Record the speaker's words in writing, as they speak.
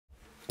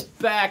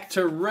back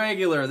to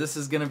regular. This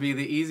is going to be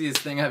the easiest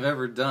thing I've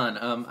ever done.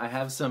 I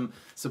have some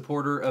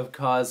supporter of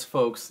cause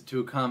folks to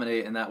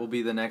accommodate, and that will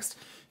be the next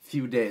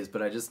few days,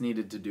 but I just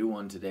needed to do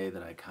one today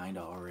that I kind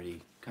of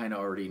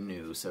already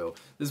knew. So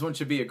this one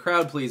should be a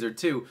crowd pleaser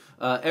too.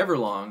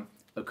 Everlong,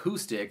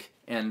 Acoustic,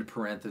 end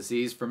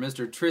parentheses, for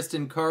Mr.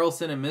 Tristan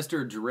Carlson and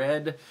Mr.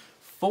 Dread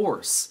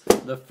Force.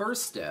 The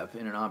first step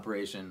in an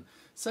operation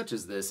such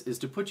as this is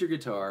to put your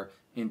guitar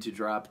into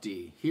drop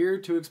D. Here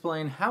to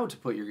explain how to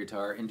put your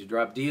guitar into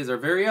drop D is our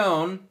very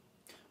own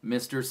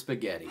Mr.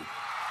 Spaghetti.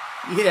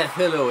 Yes,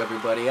 hello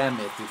everybody, I'm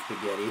Mr.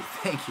 Spaghetti.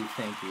 Thank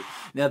you.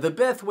 Now the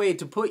best way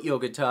to put your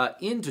guitar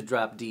into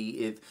drop D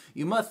is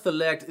you must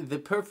select the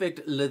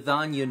perfect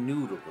lasagna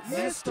noodles.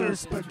 Mr.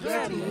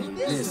 Spaghetti,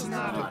 this is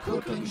not a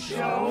cooking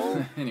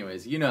show.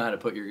 Anyways, you know how to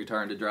put your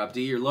guitar into drop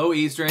D. Your low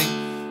E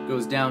string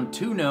goes down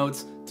 2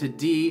 notes to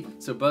D,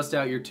 so bust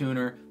out your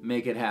tuner,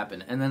 make it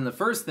happen. And then the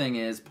first thing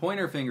is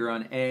pointer finger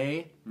on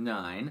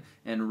A9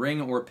 and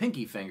ring or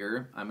pinky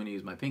finger, I'm going to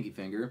use my pinky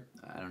finger,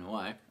 I don't know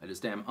why, I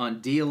just am,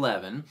 on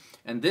D11.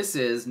 And this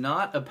is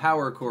not a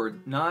power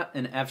chord, not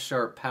an F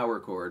sharp power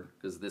chord,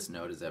 because this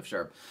note is F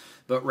sharp,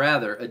 but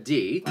rather a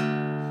D,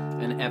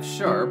 an F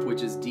sharp,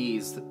 which is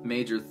D's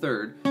major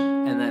 3rd,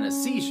 and then a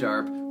C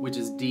sharp, which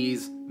is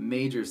D's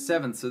major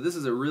 7th. So this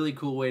is a really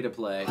cool way to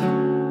play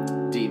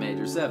D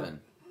major 7.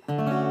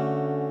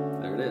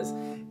 There it is.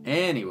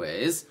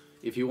 Anyways,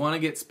 if you want to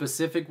get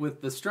specific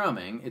with the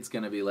strumming, it's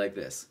going to be like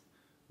this.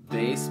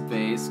 Bass,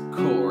 bass,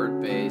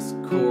 chord,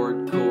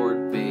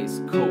 chord,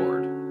 bass,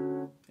 chord.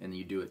 And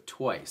you do it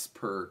twice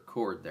per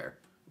chord there,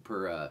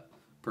 per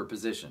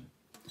position.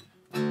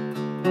 And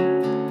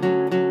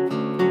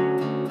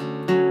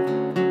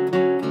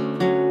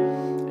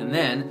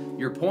then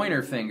your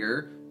pointer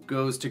finger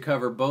goes to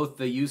cover both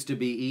the used to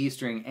be E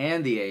string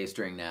and the A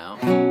string now.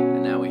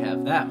 And now we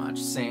have that much.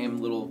 Same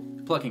little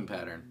plucking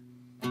pattern.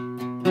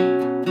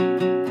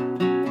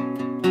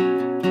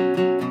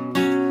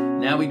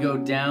 Now we go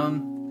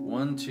down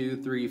 1, 2,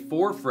 3,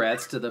 4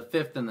 frets to the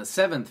 5th and the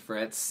 7th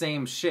fret,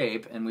 same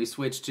shape, and we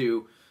switch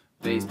to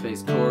bass,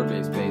 bass, chord,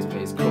 bass, bass,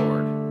 bass,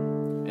 chord.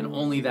 And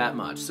only that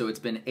much. So it's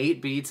been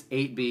 8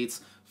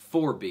 beats,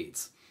 4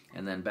 beats.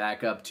 And then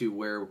back up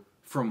to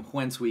from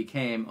whence we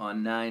came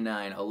on 9,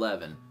 9,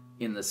 11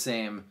 in the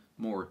same,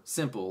 more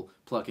simple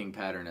plucking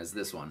pattern as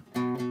this one.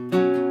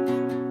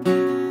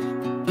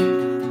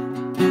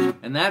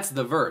 And that's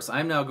the verse.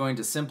 I'm now going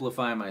to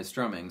simplify my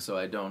strumming so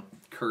I don't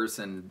curse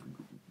and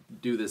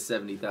do this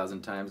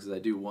 70,000 times because I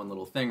do one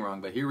little thing wrong,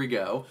 but here we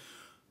go.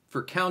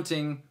 For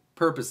counting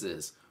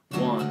purposes,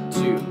 1,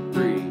 2,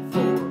 3,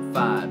 4,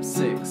 5,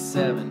 6,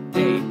 7,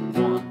 8.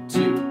 1,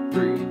 2,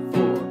 3,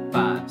 4,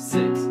 5,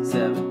 6,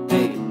 7,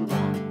 8.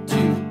 1,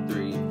 2,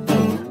 3,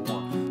 4,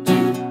 1,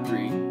 2,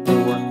 3,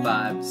 4,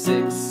 5,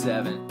 6,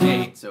 7,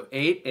 8. So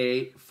 8,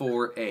 8,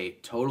 4,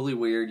 8. Totally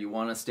weird. You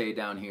want to stay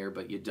down here,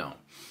 but you don't.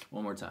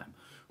 One more time.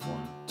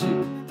 1,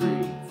 2,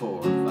 3,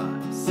 4,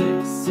 5,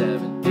 6,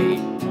 7, 8.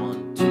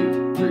 1,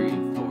 2, 3,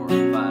 4,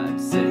 5,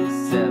 6,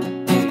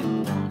 7, 8.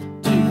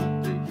 1, 2,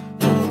 3,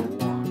 4,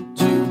 1,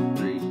 2,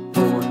 3,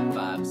 4,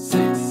 5,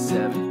 6,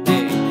 7,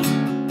 8.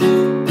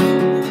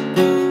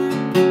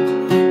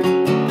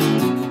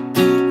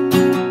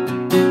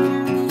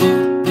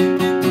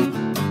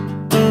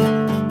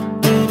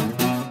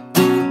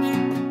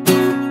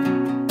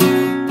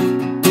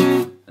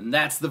 And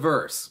that's the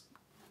verse.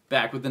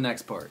 Back with the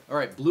next part. All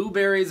right,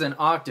 blueberries and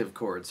octave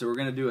chords. So we're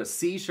going to do a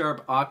C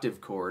sharp octave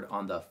chord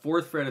on the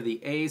 4th fret of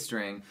the A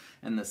string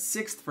and the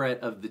 6th fret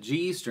of the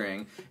G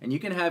string. And you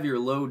can have your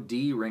low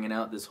D ringing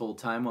out this whole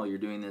time while you're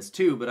doing this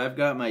too, but I've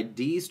got my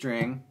D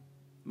string,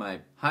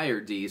 my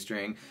higher D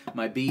string,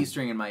 my B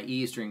string, and my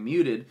E string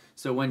muted.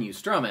 So when you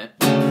strum it,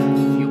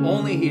 you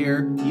only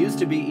hear used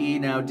to be E,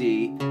 now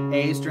D,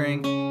 A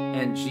string,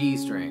 and G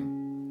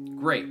string.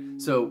 Great.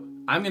 So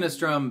I'm going to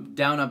strum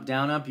down,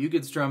 up. You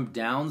could strum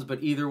downs,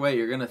 but either way,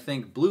 you're going to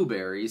think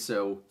blueberry.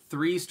 So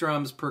 3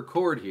 strums per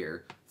chord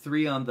here.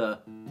 3 on the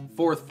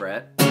 4th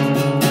fret, 3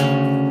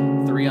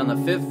 on the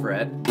 5th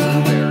fret,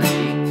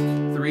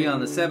 blueberry, 3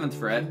 on the 7th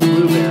fret,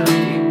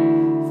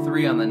 blueberry,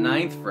 3 on the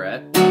 9th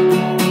fret,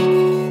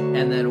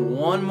 and then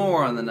 1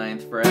 more on the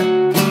 9th fret,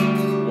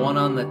 1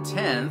 on the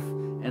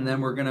 10th, and then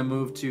we're going to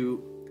move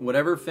to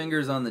whatever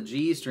finger's on the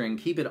G string,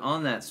 keep it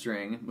on that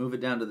string, move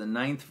it down to the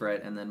 9th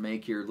fret, and then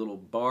make your little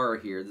bar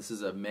here. This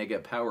is a mega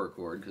power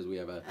chord because we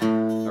have a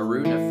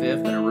root and a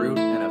 5th and a root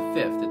and a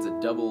 5th. It's a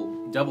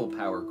double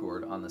power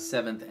chord on the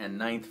 7th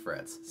and 9th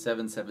frets.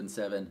 7, 7,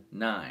 7,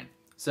 9.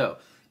 So,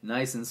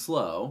 nice and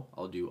slow.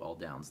 I'll do all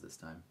downs this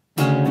time.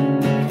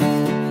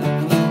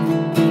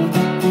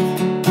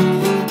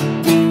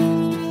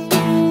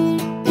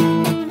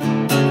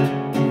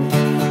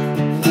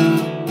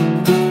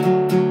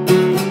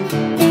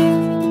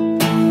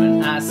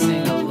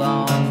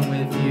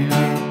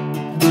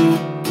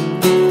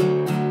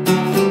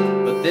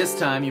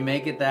 Time you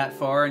make it that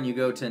far and you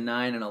go to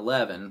 9 and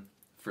 11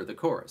 for the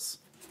chorus.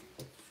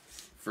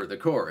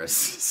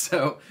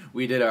 So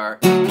we did our,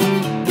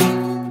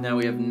 now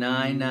we have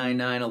 9, 9,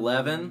 9,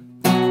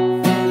 11.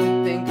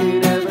 Think it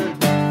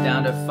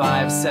to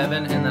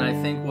 5/7, and then I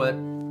think what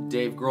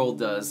Dave Grohl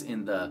does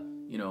in the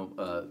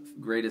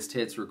greatest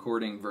hits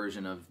recording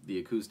version of the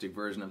acoustic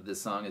version of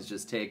this song is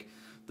just take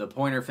the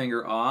pointer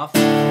finger off,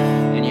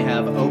 and you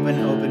have open,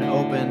 open,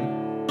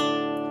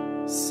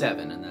 open,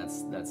 7, and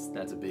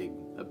that's a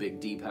big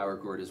D power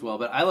chord as well.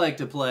 But I like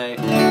to play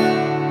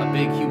a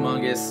big,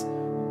 humongous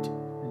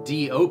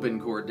D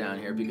open chord down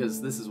here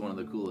because this is one of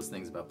the coolest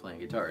things about playing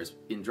guitar is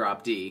in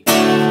drop D,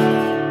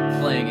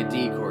 playing a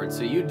D chord.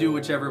 So you do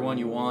whichever one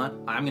you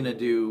want. I'll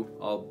do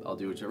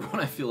whichever one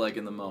I feel like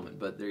in the moment.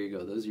 But there you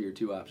go. Those are your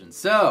two options.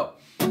 So.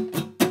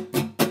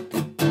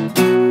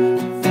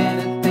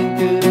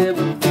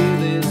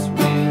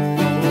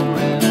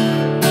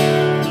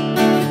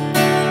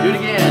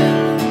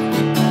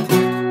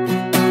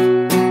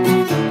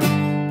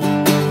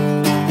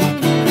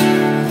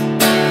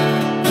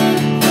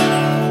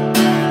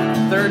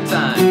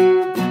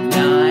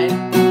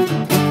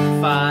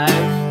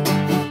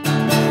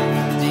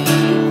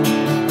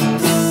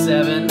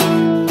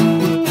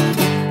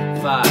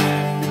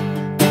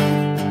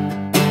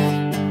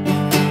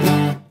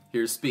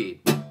 Here's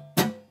speed.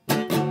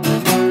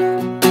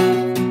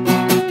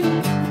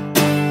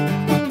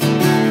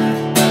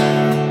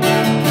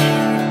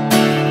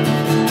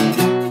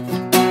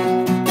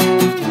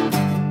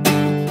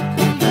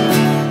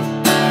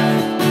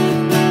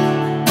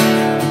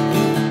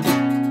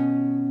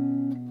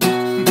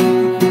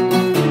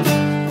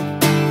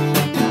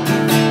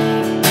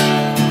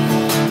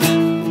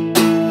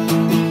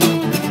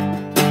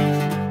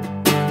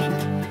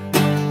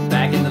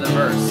 Back into the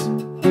verse.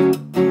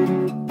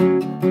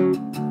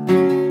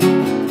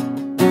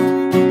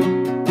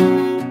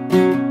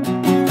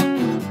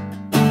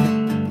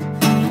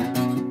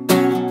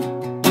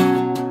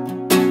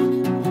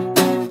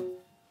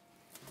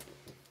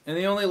 And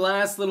the only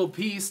last little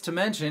piece to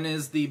mention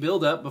is the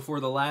build-up before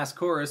the last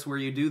chorus where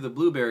you do the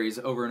blueberries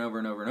over and over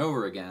and over and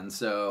over again.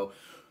 So,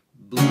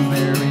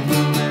 blueberry,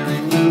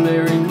 blueberry,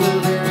 blueberry,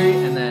 blueberry,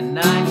 and then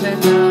 9, 10,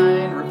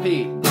 9,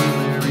 repeat.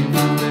 Blueberry,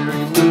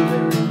 blueberry,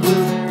 blueberry,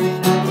 blueberry,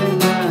 9, 10,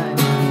 9.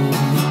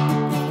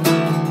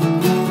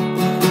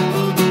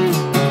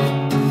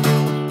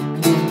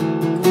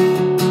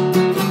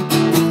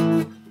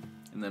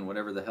 And then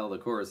whatever the hell the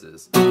chorus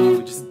is.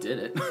 We just did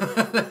it.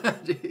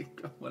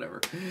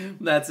 Whatever.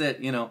 That's it,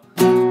 you know.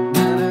 And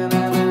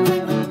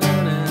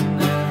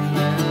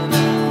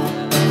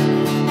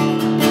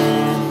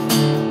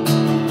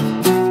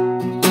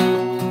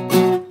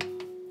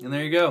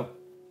there you go.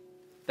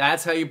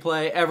 That's how you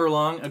play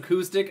Everlong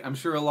acoustic. I'm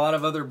sure a lot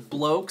of other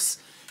blokes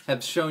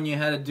have shown you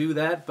how to do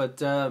that,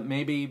 but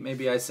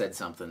maybe I said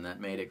something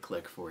that made it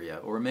click for you.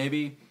 Or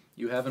maybe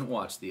you haven't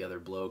watched the other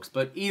blokes.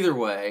 But either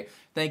way,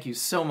 thank you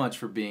so much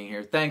for being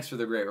here. Thanks for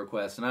the great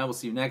request, and I will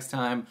see you next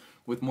time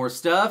with more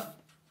stuff.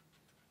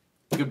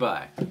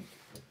 Goodbye.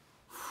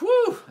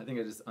 Whew! I think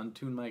I just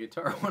untuned my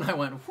guitar when I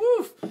went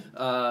whoo.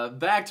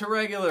 Back to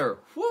regular.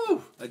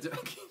 Whoo! I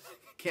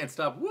can't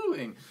stop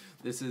wooing.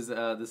 This is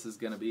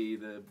gonna be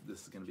the.